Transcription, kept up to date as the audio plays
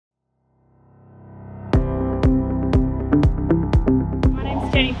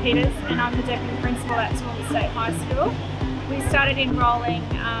Jenny Peters and I'm the Deputy Principal at Toowoomba State High School. We started enrolling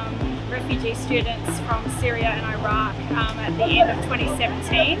refugee students from Syria and Iraq at the end of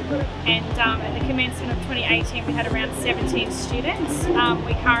 2017, and at the commencement of 2018 we had around 17 students.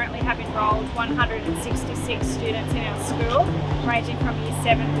 We currently have enrolled 166 students in our school, ranging from Year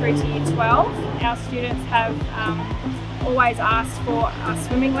 7 through to Year 12. Our students have always asked for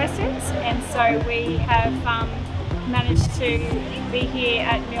swimming lessons, and so we have managed to be here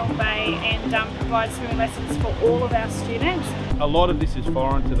at Milne Bay and provide swimming lessons for all of our students. A lot of this is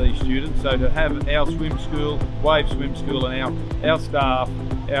foreign to these students, so to have our swim school, Wave Swim School, and our staff,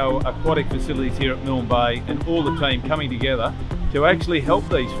 our aquatic facilities here at Milne Bay and all the team coming together to actually help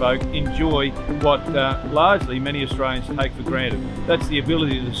these folk enjoy what largely many Australians take for granted. That's the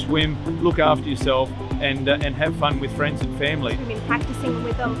ability to swim, look after yourself and have fun with friends and family. We've been practicing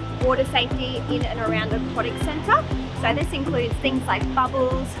with them water safety in and around the aquatic centre. So this includes things like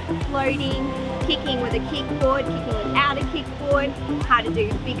bubbles, floating, kicking with a kickboard, kicking without a kickboard, how to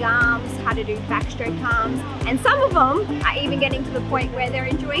do big arms, how to do backstroke arms, and some of them are even getting to the point where they're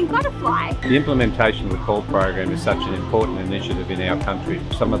enjoying butterfly. The implementation of the CALL program is such an important initiative in our country.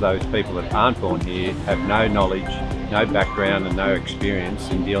 Some of those people that aren't born here have no knowledge, no background and no experience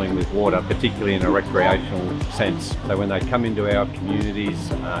in dealing with water, particularly in a recreational sense. So when they come into our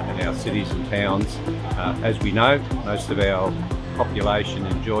communities and our cities and towns, as we know, most of our population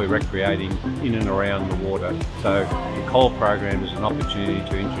enjoy recreating in and around the water. So the CALL program is an opportunity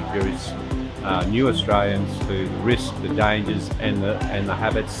to introduce new Australians to the risks, the dangers and the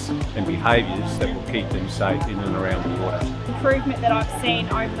habits and behaviours that will keep them safe in and around the water. The improvement that I've seen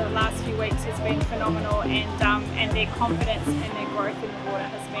over the last few weeks has been phenomenal, and their confidence and their growth in the water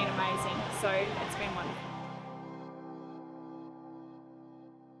has been amazing. So it's